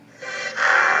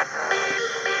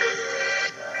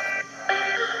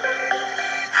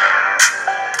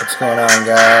going on,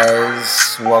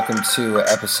 guys? Welcome to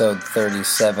episode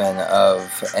 37 of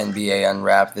NBA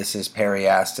Unwrapped. This is Perry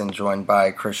Aston, joined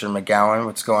by Christian McGowan.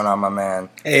 What's going on, my man?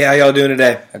 Hey, how y'all doing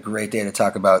today? A great day to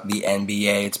talk about the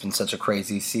NBA. It's been such a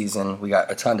crazy season. We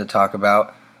got a ton to talk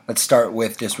about. Let's start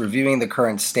with just reviewing the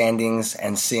current standings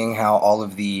and seeing how all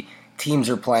of the teams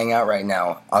are playing out right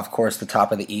now. Of course, the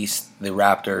top of the East, the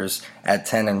Raptors at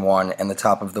 10-1, and the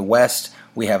top of the West,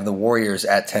 we have the Warriors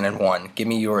at 10-1. Give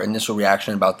me your initial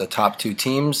reaction about the top two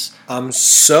teams. I'm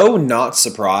so not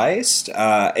surprised.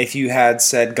 If you had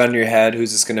said, gun to your head,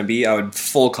 who's this going to be, I would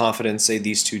full confidence say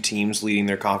these two teams leading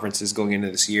their conferences going into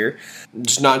this year.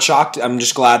 Just not shocked. I'm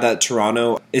just glad that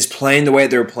Toronto is playing the way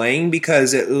they're playing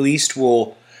because at least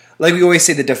will, like we always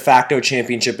say, the de facto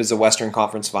championship is the Western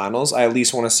Conference Finals. I at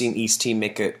least want to see an East team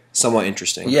make it somewhat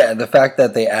interesting. Yeah, the fact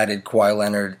that they added Kawhi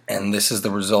Leonard and this is the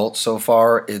result so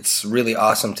far, it's really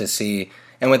awesome to see.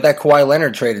 And with that Kawhi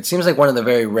Leonard trade, it seems like one of the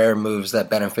very rare moves that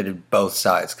benefited both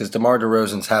sides because DeMar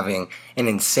DeRozan's having an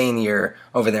insane year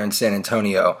over there in San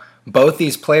Antonio. Both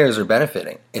these players are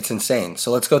benefiting. It's insane. So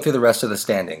let's go through the rest of the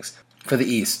standings. For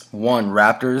the East, 1,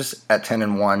 Raptors at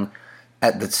 10-1.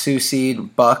 At the 2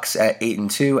 seed, Bucks at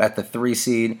 8-2. At the 3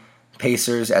 seed,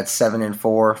 Pacers at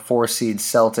 7-4. 4 seed,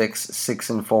 Celtics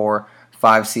 6-4.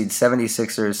 5 seed,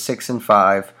 76ers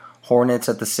 6-5. Hornets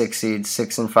at the 6 seed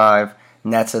 6-5.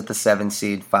 Nets at the 7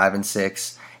 seed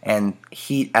 5-6. And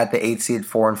Heat at the 8 seed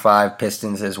 4-5.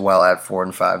 Pistons as well at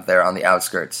 4-5 there on the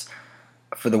outskirts.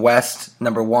 For the West,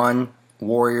 number 1,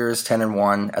 Warriors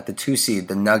 10-1. At the 2 seed,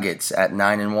 the Nuggets at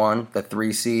 9-1. The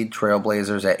 3 seed,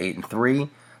 Trailblazers at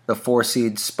 8-3. The 4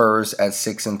 seed Spurs at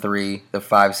 6-3, the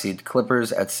 5 seed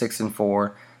Clippers at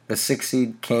 6-4, the 6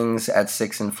 seed Kings at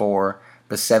 6-4,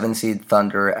 the 7 seed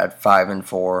Thunder at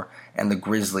 5-4, and the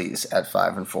Grizzlies at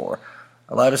 5-4.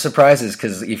 A lot of surprises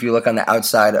because if you look on the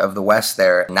outside of the West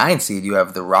there, 9 seed you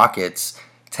have the Rockets,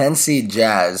 10 seed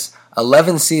Jazz,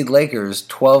 11 seed Lakers,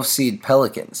 12 seed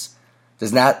Pelicans.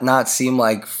 Does that not seem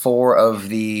like 4 of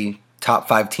the top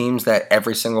 5 teams that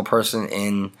every single person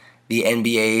in the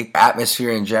NBA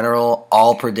atmosphere in general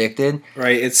all predicted?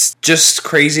 Right, it's just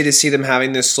crazy to see them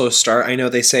having this slow start. I know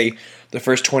they say the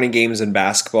first 20 games in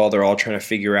basketball, they're all trying to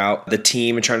figure out the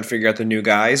team and trying to figure out the new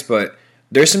guys, but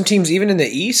there's some teams even in the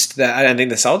East that I didn't think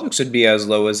the Celtics would be as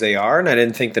low as they are, and I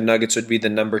didn't think the Nuggets would be the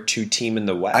number 2 team in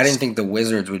the West. I didn't think the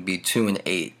Wizards would be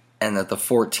 2-8 and that the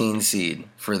 14 seed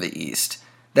for the East.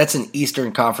 That's an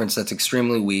Eastern Conference that's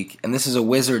extremely weak, and this is a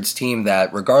Wizards team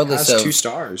that, regardless of 2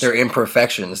 stars. Their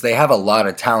imperfections, they have a lot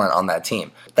of talent on that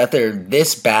team. That they're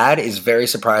this bad is very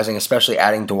surprising, especially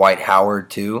adding Dwight Howard,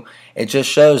 too. It just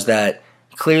shows that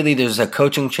clearly there's a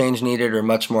coaching change needed or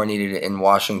much more needed in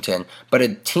Washington. But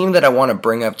a team that I want to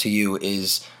bring up to you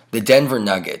is the Denver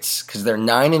Nuggets, because they're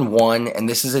 9-1, and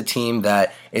this is a team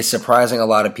that is surprising a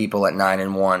lot of people at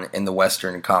 9-1 in the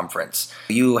Western Conference.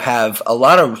 You have a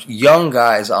lot of young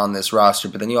guys on this roster,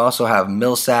 but then you also have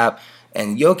Millsap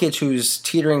and Jokic, who's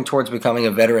teetering towards becoming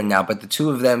a veteran now, but the two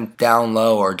of them down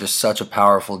low are just such a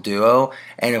powerful duo.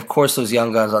 And of course those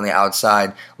young guns on the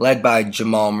outside, led by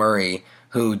Jamal Murray,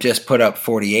 who just put up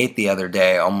 48 the other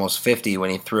day, almost 50 when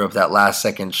he threw up that last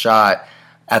second shot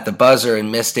at the buzzer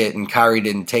and missed it, and Kyrie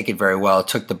didn't take it very well,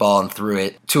 took the ball and threw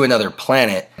it to another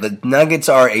planet. The Nuggets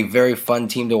are a very fun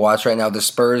team to watch right now. The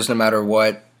Spurs, no matter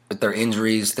what, with their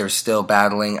injuries, they're still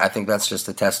battling. I think that's just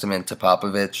a testament to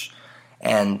Popovich.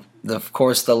 And, of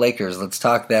course, the Lakers. Let's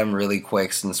talk them really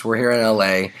quick since we're here in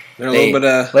LA. They're a little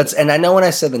bit And I know when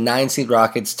I said the 9 seed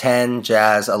Rockets, 10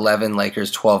 Jazz, 11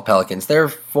 Lakers, 12 Pelicans. They're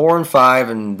 4-5,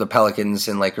 and the Pelicans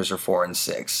and Lakers are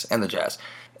 4-6, and the Jazz.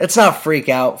 Let's not freak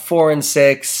out.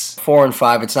 4-6,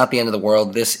 4-5. It's not the end of the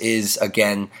world. This is,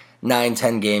 again,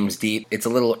 9-10 games deep. It's a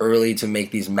little early to make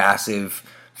these massive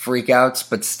freakouts,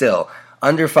 but still,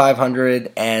 under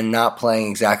 500 and not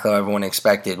playing exactly how everyone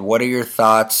expected. What are your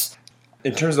thoughts?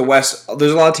 In terms of the West,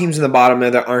 there's a lot of teams in the bottom there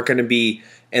that aren't going to be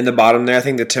in the bottom there. I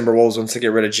think the Timberwolves, once they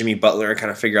get rid of Jimmy Butler and kind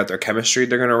of figure out their chemistry,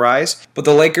 they're going to rise. But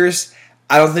the Lakers,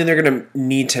 I don't think they're going to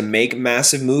need to make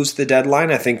massive moves to the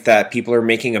deadline. I think that people are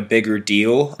making a bigger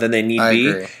deal than they need be.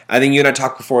 Agree. I think you and I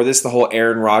talked before this, the whole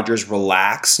Aaron Rodgers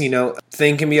relax,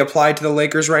 thing can be applied to the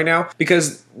Lakers right now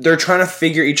because they're trying to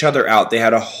figure each other out. They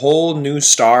had a whole new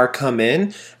star come in,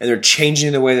 and they're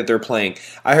changing the way that they're playing.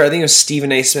 I think it was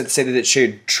Stephen A. Smith say that it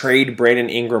should trade Brandon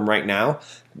Ingram right now.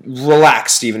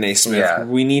 Relax, Stephen A. Smith. Yeah.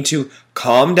 We need to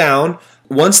calm down.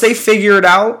 Once they figure it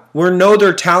out, we know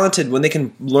they're talented. When they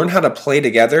can learn how to play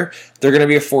together, they're going to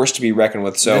be a force to be reckoned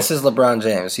with. So this is LeBron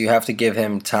James. You have to give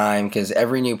him time because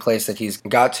every new place that he's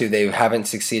got to, they haven't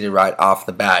succeeded right off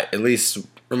the bat. At least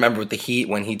remember with the Heat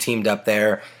when he teamed up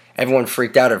there everyone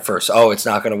freaked out at first. Oh, it's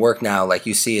not going to work now. Like,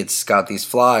 you see, it's got these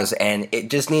flaws, and it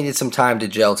just needed some time to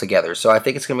gel together. So I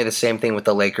think it's going to be the same thing with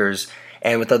the Lakers.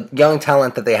 And with the young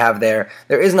talent that they have there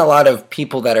isn't a lot of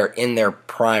people that are in their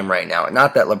prime right now.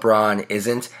 Not that LeBron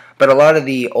isn't, but a lot of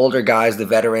the older guys, the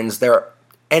veterans, they're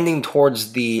ending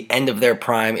towards the end of their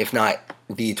prime, if not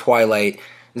the twilight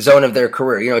zone of their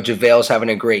career. You know, JaVale's having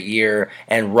a great year,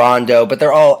 and Rondo, but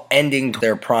they're all ending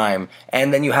their prime.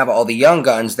 And then you have all the young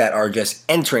guns that are just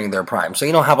entering their prime. So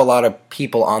you don't have a lot of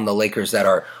people on the Lakers that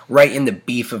are right in the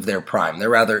beef of their prime. They're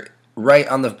rather right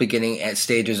on the beginning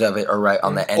stages of it, or right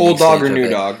on the ending old dog stage or of new it.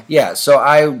 dog. Yeah, so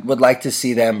I would like to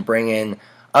see them bring in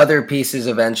other pieces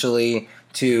eventually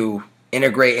to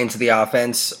integrate into the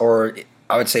offense, or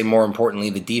I would say more importantly,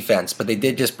 the defense. But they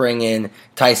did just bring in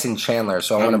Tyson Chandler,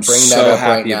 so I want to bring that up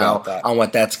right now on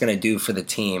what that's going to do for the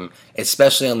team,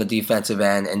 especially on the defensive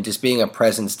end and just being a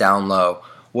presence down low.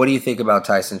 What do you think about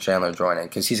Tyson Chandler joining?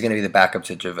 Because he's going to be the backup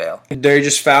to JaVale. They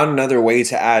just found another way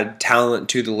to add talent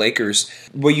to the Lakers.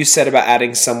 What you said about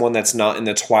adding someone that's not in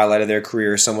the twilight of their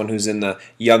career, someone who's in the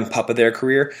young pup of their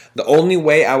career, the only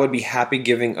way I would be happy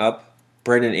giving up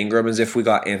Brandon Ingram is if we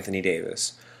got Anthony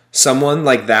Davis. Someone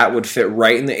like that would fit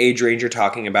right in the age range you're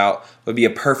talking about, would be a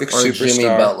perfect superstar. Or Jimmy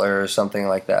Butler or something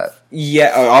like that.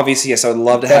 Yeah, obviously, yes, I would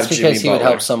love to have Jimmy Butler. That's because he would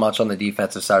help so much on the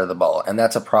defensive side of the ball, and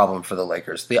that's a problem for the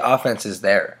Lakers. The offense is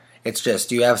there. It's just,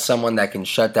 do you have someone that can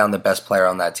shut down the best player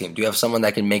on that team? Do you have someone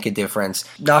that can make a difference,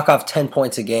 knock off 10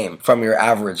 points a game from your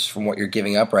average, from what you're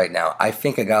giving up right now? I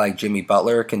think a guy like Jimmy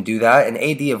Butler can do that, and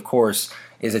AD, of course,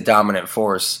 is a dominant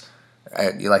force.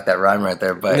 You like that rhyme right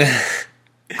there, but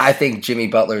I think Jimmy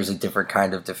Butler is a different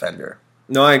kind of defender.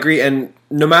 No, I agree. And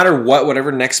no matter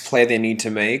whatever next play they need to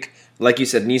make, like you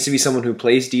said, needs to be someone who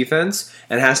plays defense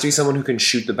and has to be someone who can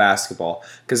shoot the basketball.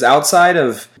 Because outside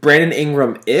of Brandon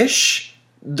Ingram-ish,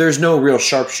 there's no real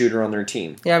sharpshooter on their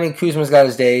team. Yeah, I mean, Kuzma's got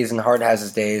his days, and Harden has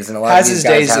his days, and a lot of these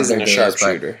guys have their days.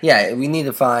 Sharpshooter. Yeah, we need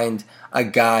to find a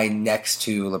guy next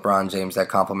to LeBron James that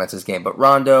complements his game. But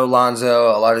Rondo,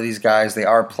 Lonzo, a lot of these guys, they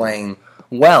are playing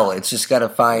well. It's just got to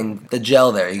find the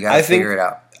gel there. You got to figure it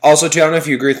out. Also, too, I don't know if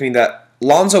you agree with me that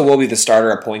Lonzo will be the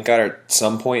starter at point guard at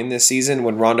some point in this season.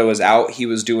 When Rondo was out, he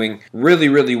was doing really,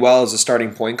 really well as a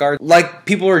starting point guard. Like,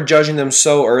 people are judging them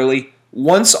so early.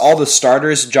 Once all the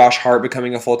starters, Josh Hart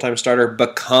becoming a full-time starter,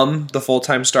 become the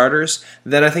full-time starters,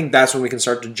 then I think that's when we can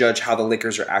start to judge how the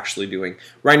Lakers are actually doing.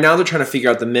 Right now, they're trying to figure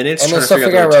out the minutes, and trying to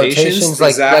figure out the rotations.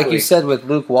 Like you said with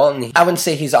Luke Walton, I wouldn't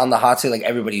say he's on the hot seat like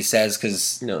everybody says,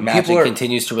 because Magic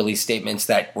continues to release statements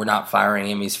that we're not firing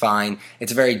him, he's fine.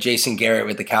 It's very Jason Garrett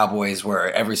with the Cowboys,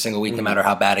 where every single week, no matter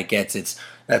how bad it gets,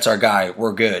 that's our guy,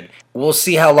 we're good. We'll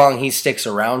see how long he sticks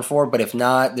around for, but if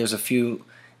not, there's a few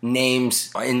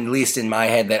names, at least in my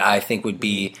head, that I think would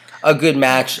be a good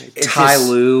match. Ty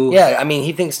Lue. Yeah, I mean,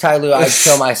 he thinks Ty Lue. I'd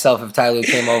kill myself if Ty Lue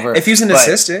came over. If he was an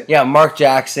assistant. Yeah, Mark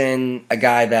Jackson, a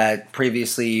guy that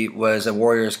previously was a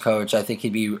Warriors coach. I think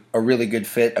he'd be a really good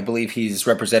fit. I believe he's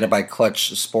represented by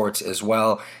Clutch Sports as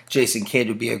well. Jason Kidd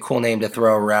would be a cool name to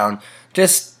throw around.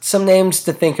 Just some names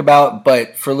to think about,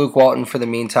 but for Luke Walton, for the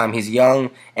meantime, he's young,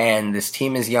 and this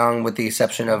team is young with the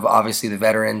exception of, obviously, the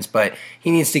veterans, but he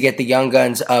needs to get the young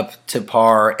guns up to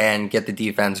par and get the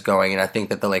defense going, and I think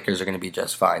that the Lakers are going to be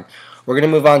just fine. We're going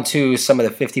to move on to some of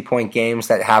the 50-point games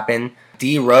that happened.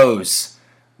 D. Rose,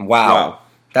 wow.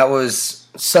 That was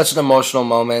such an emotional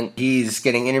moment. He's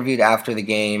getting interviewed after the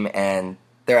game, and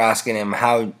they're asking him,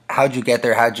 how'd you get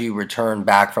there? How'd you return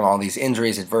back from all these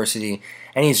injuries, adversity?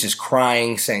 And he's just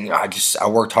crying, saying, I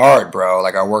worked hard, bro.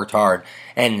 Like, I worked hard.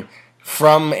 And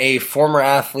from a former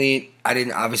athlete, I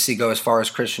didn't obviously go as far as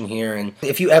Christian here. And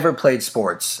if you ever played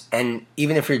sports, and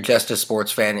even if you're just a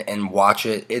sports fan and watch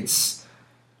it, it's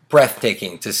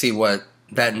breathtaking to see what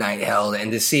that night held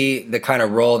and to see the kind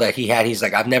of role that he had. He's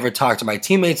like, I've never talked to my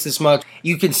teammates this much.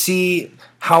 You can see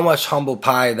how much humble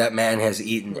pie that man has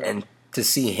eaten, and to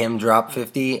see him drop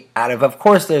 50 of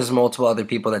course, there's multiple other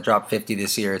people that dropped 50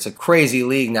 this year. It's a crazy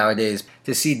league nowadays.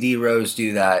 To see D. Rose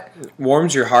do that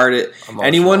warms your heart.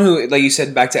 Anyone who, like you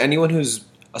said, back to anyone who's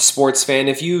a sports fan,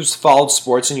 if you've followed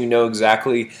sports and you know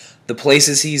exactly the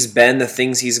places he's been, the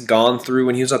things he's gone through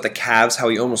when he was at the Cavs, how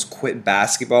he almost quit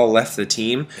basketball, left the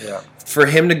team. Yeah. For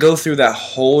him to go through that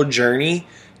whole journey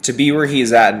to be where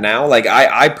he's at now, like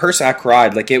I personally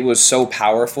cried. Like, it was so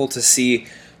powerful to see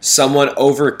someone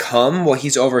overcome what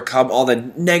he's overcome, all the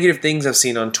negative things I've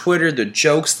seen on Twitter, the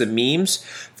jokes, the memes,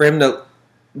 for him to,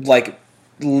 like,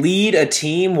 lead a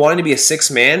team, wanting to be a sixth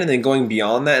man, and then going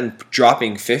beyond that and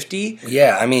dropping 50.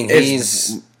 Yeah, I mean,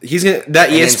 he's gonna,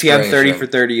 that ESPN 30 for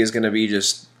 30 is going to be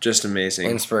just amazing.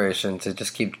 Inspiration to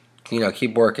just keep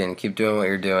keep working, keep doing what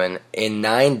you're doing. In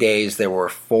 9 days, there were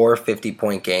 4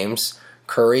 50-point games.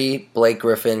 Curry, Blake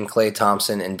Griffin, Klay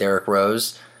Thompson, and Derrick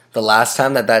Rose. The last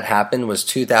time that happened was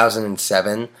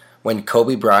 2007 when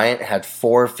Kobe Bryant had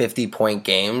 4 50-point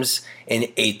games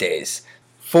in 8 days.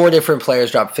 4 different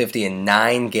players dropped 50 in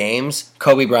 9 games.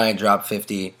 Kobe Bryant dropped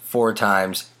 50 4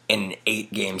 times in an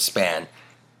 8-game span.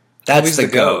 That's Kobe's the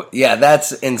the GOAT. Yeah,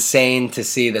 that's insane to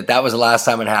see that was the last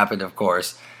time it happened, of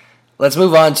course. Let's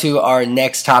move on to our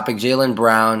next topic. Jaylen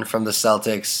Brown from the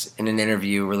Celtics, in an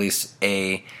interview, released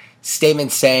a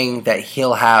statement saying that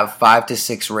he'll have 5 to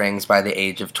 6 rings by the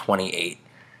age of 28.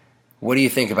 What do you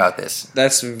think about this?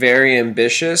 That's very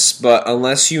ambitious, but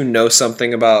unless you know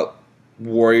something about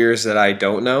Warriors that I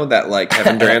don't know, that like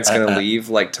Kevin Durant's going to leave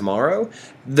like tomorrow,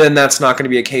 then that's not going to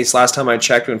be a case. Last time I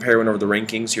checked, when Perry went over the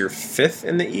rankings, you're 5th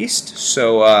in the East.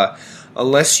 So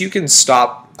unless you can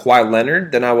stop Kawhi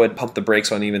Leonard, then I would pump the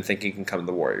brakes on even thinking he can come to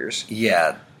the Warriors.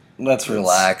 Yeah, let's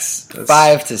relax.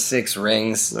 5 to 6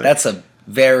 rings. That's a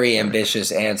very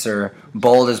ambitious answer.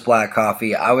 Bold as black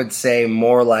coffee. I would say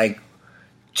more like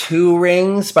 2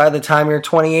 rings by the time you're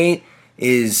 28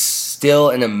 is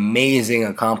still an amazing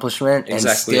accomplishment and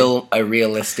still a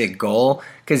realistic goal.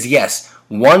 Because, yes,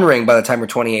 1 ring by the time you're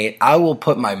 28, I will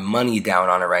put my money down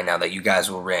on it right now that you guys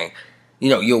will ring.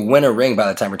 You'll win a ring by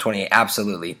the time you're 28,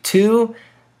 absolutely. 2,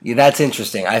 that's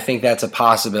interesting. I think that's a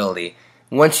possibility.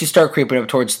 Once you start creeping up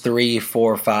towards 3,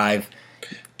 4, 5,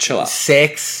 chill out.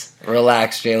 6,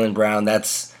 relax, Jaylen Brown.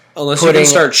 That's unless you can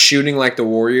start shooting like the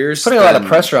Warriors. Putting a lot of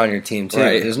pressure on your team, too.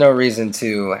 Right. There's no reason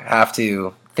to have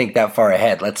to think that far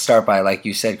ahead. Let's start by, like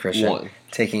you said, Christian, 1.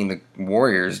 Taking the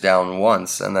Warriors down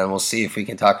once, and then we'll see if we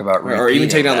can talk about or even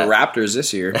take down the Raptors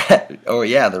this year. Oh,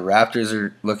 yeah, the Raptors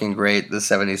are looking great. The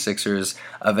 76ers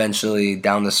eventually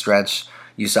down the stretch.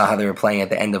 You saw how they were playing at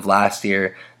the end of last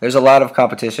year. There's a lot of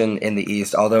competition in the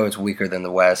East, although it's weaker than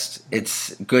the West.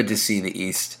 It's good to see the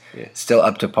East still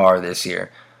up to par this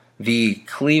year. The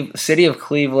city of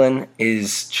Cleveland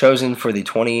is chosen for the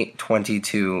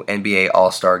 2022 NBA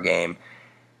All-Star Game.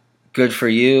 Good for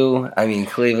you. I mean,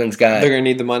 Cleveland's got... They're going to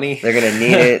need the money. They're going to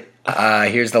need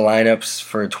it. Here's the lineups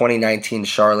for 2019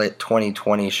 Charlotte,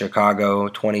 2020 Chicago,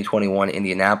 2021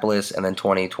 Indianapolis, and then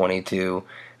 2022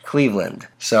 Cleveland.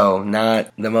 So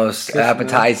not the most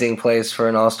appetizing place for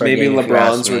an All-Star game. Maybe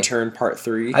LeBron's return part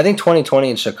 3. I think 2020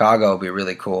 in Chicago would be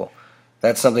really cool.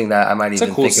 That's something that I might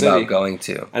even think about going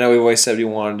to. I know we've always said we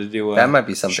wanted to do that might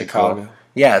be something Chicago. Cool.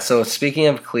 Yeah, so speaking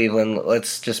of Cleveland,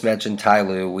 let's just mention Ty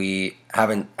Lue. We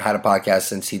haven't had a podcast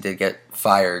since he did get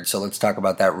fired, so let's talk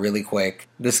about that really quick.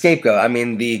 The scapegoat. I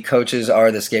mean, the coaches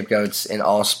are the scapegoats in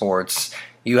all sports.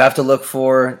 You have to look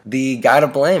for the guy to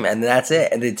blame, and that's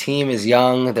it. And the team is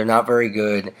young. They're not very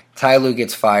good. Ty Lue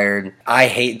gets fired. I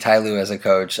hate Ty Lue as a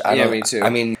coach. Me too. I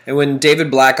mean, and when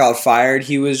David Black got fired,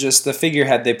 he was just the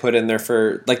figurehead they put in there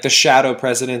for, like, the shadow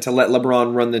president to let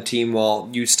LeBron run the team while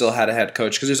you still had a head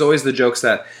coach. Because there's always the jokes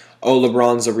that,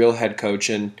 LeBron's a real head coach.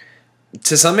 And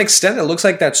to some extent, it looks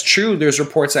like that's true. There's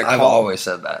reports that I've always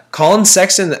said that. Colin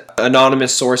Sexton,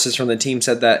 anonymous sources from the team,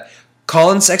 said that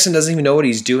Colin Sexton doesn't even know what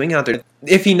he's doing out there,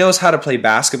 if he knows how to play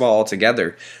basketball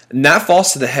altogether. And that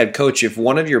falls to the head coach. If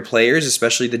one of your players,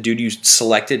 especially the dude you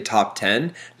selected top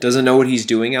 10, doesn't know what he's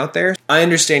doing out there, I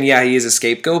understand, he is a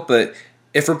scapegoat, but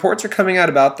if reports are coming out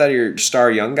about that, your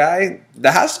star young guy,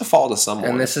 that has to fall to someone.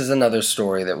 And this is another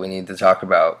story that we need to talk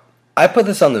about. I put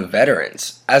this on the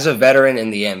veterans. As a veteran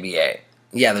in the NBA,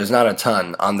 there's not a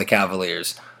ton on the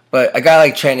Cavaliers, but a guy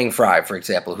like Channing Frye, for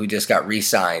example, who just got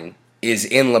re-signed, is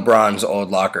in LeBron's old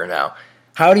locker now.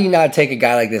 How do you not take a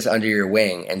guy like this under your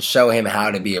wing and show him how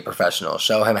to be a professional,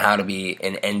 show him how to be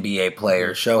an NBA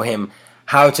player, show him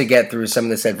how to get through some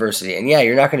of this adversity? And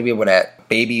you're not going to be able to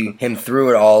baby him through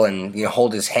it all and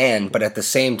hold his hand, but at the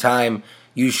same time,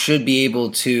 you should be able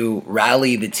to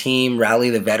rally the team, rally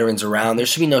the veterans around. There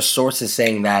should be no sources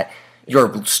saying that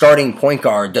your starting point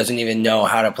guard doesn't even know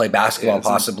how to play basketball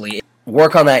possibly.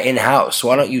 Work on that in-house.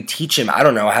 Why don't you teach him, how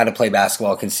to play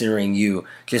basketball, considering you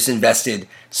just invested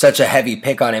such a heavy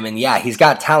pick on him? And he's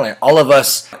got talent. All of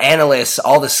us analysts,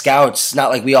 all the scouts, it's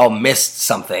not like we all missed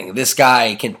something. This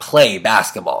guy can play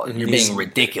basketball. You're being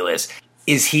ridiculous.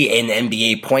 Is he an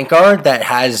NBA point guard that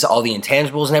has all the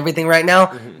intangibles and everything right now?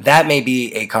 Mm-hmm. That may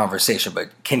be a conversation, but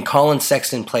can Colin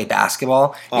Sexton play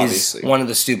basketball? Obviously. Is one of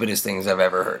the stupidest things I've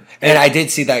ever heard. And I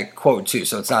did see that quote too,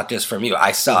 so it's not just from you.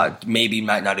 I saw it. Maybe he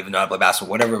might not even know how to play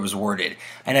basketball, whatever it was worded.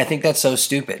 And I think that's so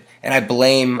stupid. And I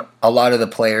blame a lot of the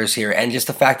players here, and just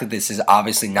the fact that this is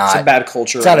obviously not... It's a bad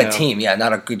culture. It's not a team,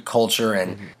 not a good culture.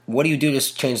 And what do you do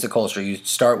to change the culture? You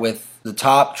start with the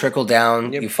top, trickle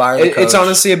down. Yep. You fire the coach. It's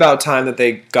honestly about time that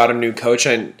they got a new coach,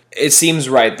 and it seems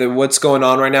right that what's going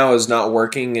on right now is not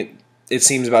working. It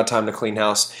seems about time to clean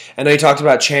house. I know you talked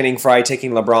about Channing Frye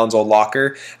taking LeBron's old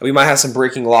locker. We might have some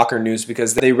breaking locker news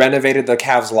because they renovated the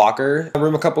Cavs locker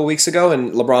room a couple weeks ago,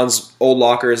 and LeBron's old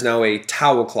locker is now a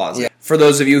towel closet. Yeah. For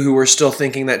those of you who were still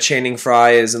thinking that Channing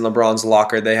Frye is in LeBron's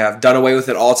locker, they have done away with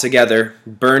it altogether,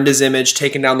 burned his image,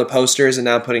 taken down the posters, and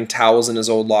now putting towels in his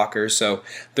old locker. So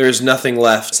there's nothing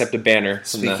left except a banner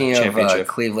from the championship. Speaking of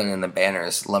Cleveland and the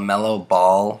banners, LaMelo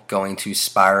Ball going to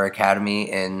Spire Academy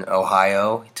in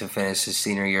Ohio to finish his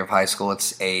senior year of high school.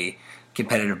 It's a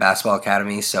competitive basketball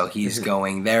academy, so he's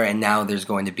going there, and now there's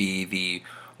going to be the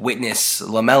Witness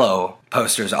LaMelo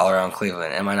posters all around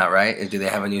Cleveland. Am I not right? Do they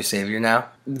have a new savior now?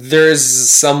 There's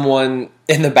someone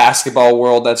in the basketball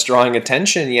world that's drawing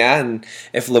attention, yeah, and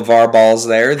if LeVar Ball's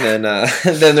there, then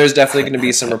then there's definitely going to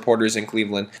be some reporters in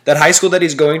Cleveland. That high school that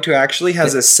he's going to actually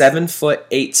has a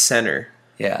 7'8" center.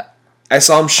 Yeah. I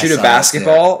saw him shoot a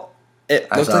basketball. It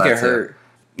looked like it hurt.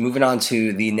 Moving on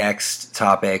to the next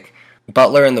topic,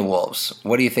 Butler and the Wolves.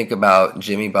 What do you think about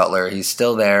Jimmy Butler? He's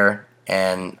still there.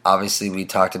 And obviously, we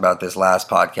talked about this last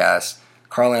podcast.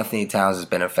 Karl Anthony Towns has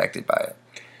been affected by it.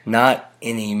 Not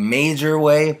in a major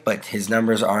way, but his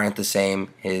numbers aren't the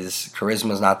same. His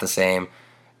charisma is not the same.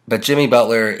 But Jimmy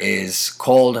Butler is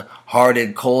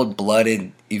cold-hearted,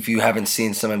 cold-blooded. If you haven't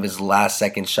seen some of his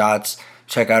last-second shots,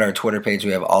 check out our Twitter page.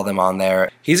 We have all them on there.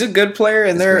 He's a good player,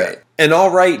 and they're an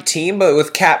all-right team. But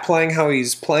with Cat playing how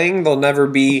he's playing, they'll never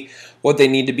be what they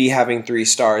need to be having 3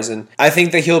 stars. And I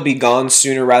think that he'll be gone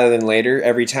sooner rather than later.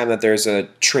 Every time that there's a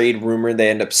trade rumor,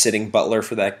 they end up sitting Butler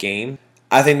for that game.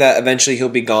 I think that eventually he'll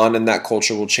be gone and that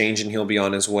culture will change and he'll be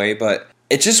on his way. But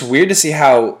it's just weird to see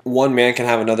how one man can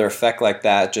have another effect like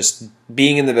that. Just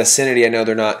being in the vicinity, I know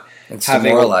they're not it's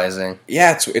demoralizing.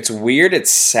 Yeah, it's weird.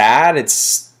 It's sad.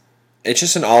 It's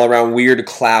just an all-around weird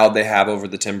cloud they have over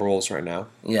the Timberwolves right now.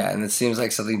 Yeah, and it seems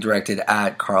like something directed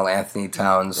at Karl Anthony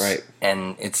Towns. Right.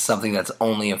 And it's something that's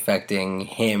only affecting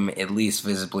him, at least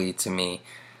visibly to me.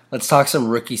 Let's talk some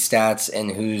rookie stats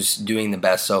and who's doing the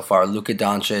best so far. Luka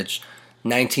Doncic,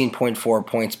 19.4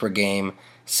 points per game,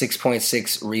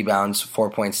 6.6 rebounds,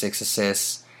 4.6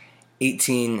 assists,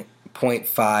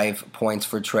 18.5 points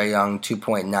for Trae Young,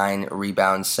 2.9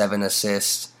 rebounds, 7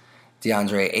 assists.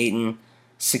 DeAndre Ayton,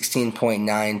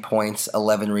 16.9 points,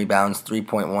 11 rebounds,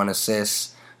 3.1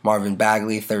 assists. Marvin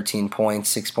Bagley, 13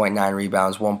 points, 6.9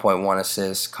 rebounds, 1.1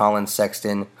 assists. Colin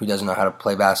Sexton, who doesn't know how to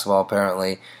play basketball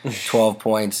apparently, 12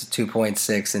 points,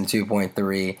 2.6 and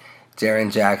 2.3.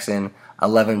 Jaren Jackson,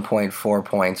 11.4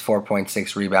 points,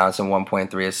 4.6 rebounds, and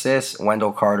 1.3 assists.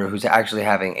 Wendell Carter, who's actually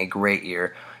having a great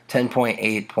year,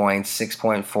 10.8 points,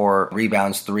 6.4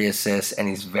 rebounds, 3 assists, and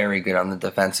he's very good on the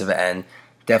defensive end.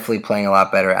 Definitely playing a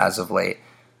lot better as of late.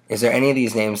 Is there any of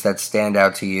these names that stand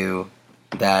out to you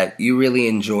that you really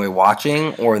enjoy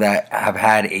watching or that have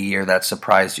had a year that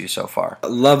surprised you so far? I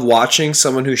love watching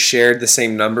someone who shared the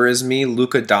same number as me,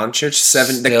 Luka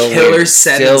Doncic, the killer 7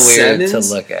 sevens. Still weird to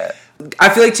look at. I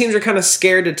feel like teams are kind of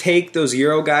scared to take those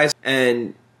Euro guys,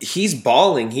 and he's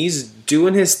balling. He's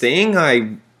doing his thing.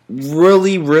 I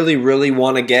really, really, really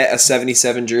want to get a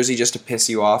 77 jersey just to piss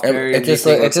you off. It just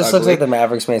looks like the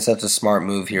Mavericks made such a smart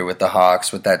move here with the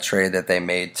Hawks, with that trade that they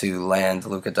made to land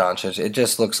Luka Doncic. It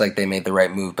just looks like they made the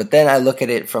right move. But then I look at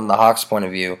it from the Hawks' point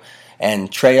of view, and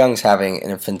Trae Young's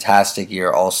having a fantastic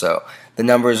year also. The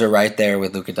numbers are right there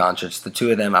with Luka Doncic. The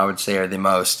two of them, I would say, are the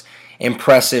most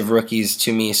impressive rookies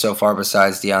to me so far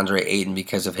besides DeAndre Ayton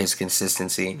because of his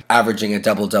consistency. Averaging a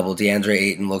double-double, DeAndre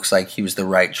Ayton looks like he was the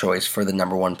right choice for the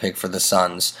number 1 pick for the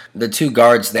Suns. The two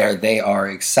guards there, they are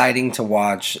exciting to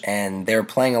watch, and they're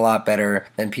playing a lot better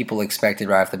than people expected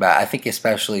right off the bat. I think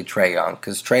especially Trae Young,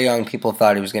 because Trae Young, people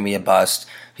thought he was going to be a bust.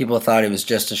 People thought it was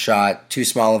just a shot, too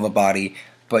small of a body.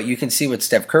 But you can see what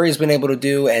Steph Curry's been able to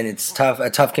do, and it's a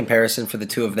tough comparison for the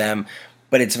two of them.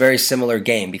 But it's a very similar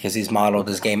game because he's modeled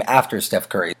his game after Steph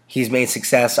Curry. He's made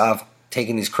success off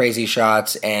taking these crazy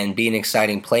shots and being an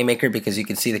exciting playmaker because you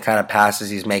can see the kind of passes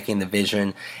he's making, the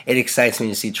vision. It excites me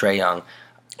to see Trae Young.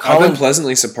 I've been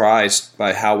pleasantly surprised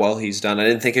by how well he's done. I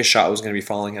didn't think his shot was going to be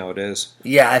falling how it is.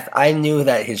 Yeah, I knew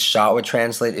that his shot would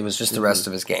translate. It was just the rest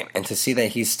of his game. And to see that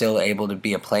he's still able to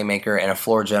be a playmaker and a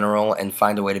floor general and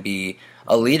find a way to be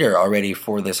a leader already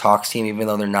for this Hawks team, even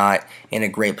though they're not in a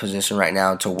great position right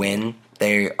now to win,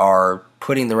 they are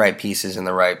putting the right pieces in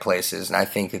the right places, and I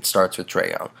think it starts with Trae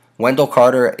Young. Wendell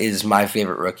Carter is my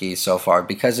favorite rookie so far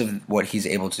because of what he's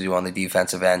able to do on the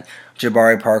defensive end.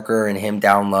 Jabari Parker and him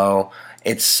down low,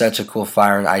 It's such a cool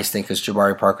fire and ice thing because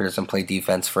Jabari Parker doesn't play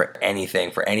defense for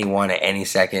anything, for anyone at any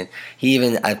second. He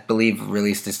even, I believe,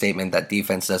 released a statement that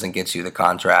defense doesn't get you the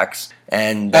contracts.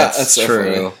 And that's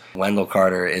true. Wendell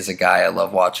Carter is a guy I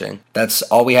love watching. That's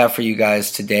all we have for you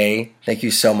guys today. Thank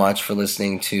you so much for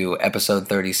listening to episode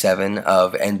 37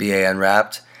 of NBA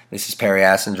Unwrapped. This is Perry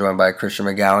Aston, joined by Christian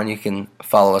McGowan. You can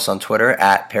follow us on Twitter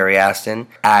at Perry Aston,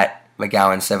 at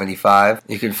McGowan75.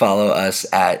 You can follow us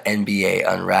at NBA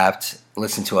Unwrapped.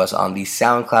 Listen to us on the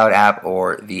SoundCloud app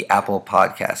or the Apple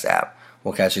Podcast app.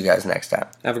 We'll catch you guys next time.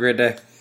 Have a great day.